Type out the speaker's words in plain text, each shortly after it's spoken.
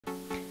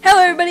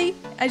everybody!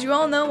 As you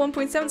all know,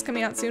 1.7 is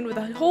coming out soon with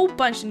a whole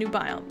bunch of new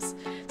biomes.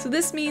 So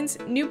this means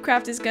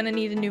Noobcraft is gonna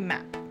need a new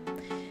map.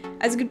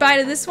 As a goodbye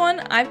to this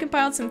one, I've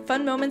compiled some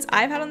fun moments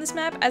I've had on this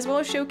map, as well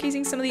as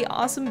showcasing some of the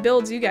awesome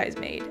builds you guys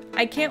made.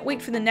 I can't wait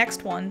for the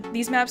next one.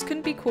 These maps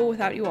couldn't be cool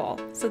without you all,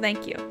 so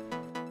thank you.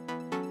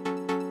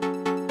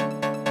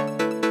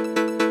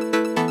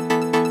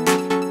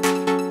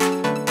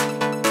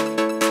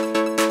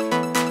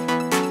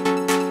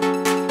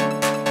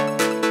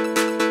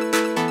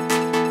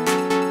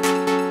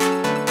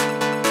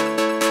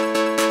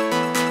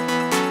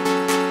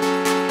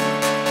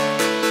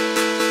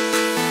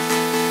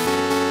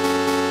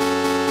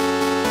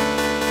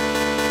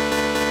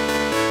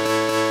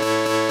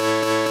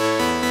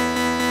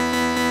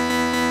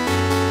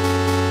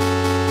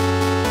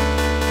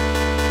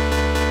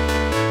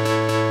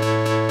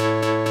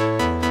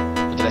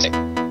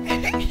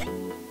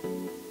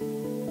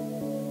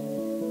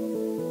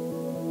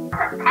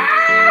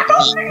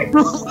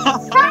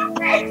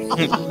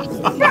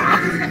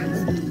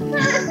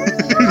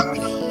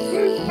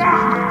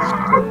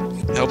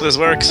 I hope this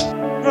works. I'm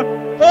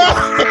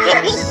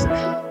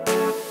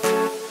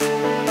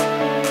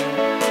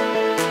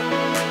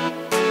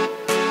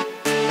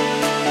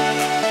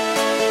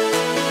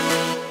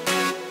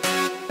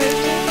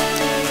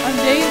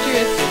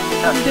dangerous.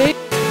 I'm dangerous.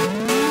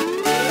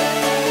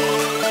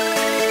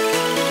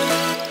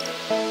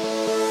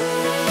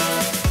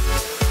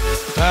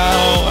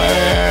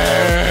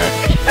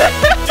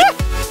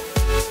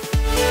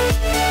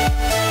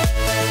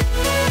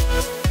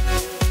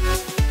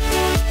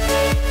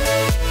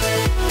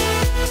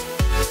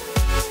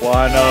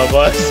 One of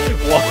us.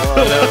 One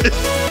of us.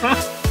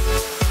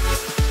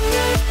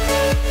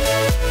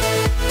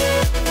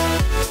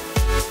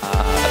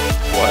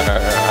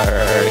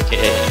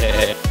 Working.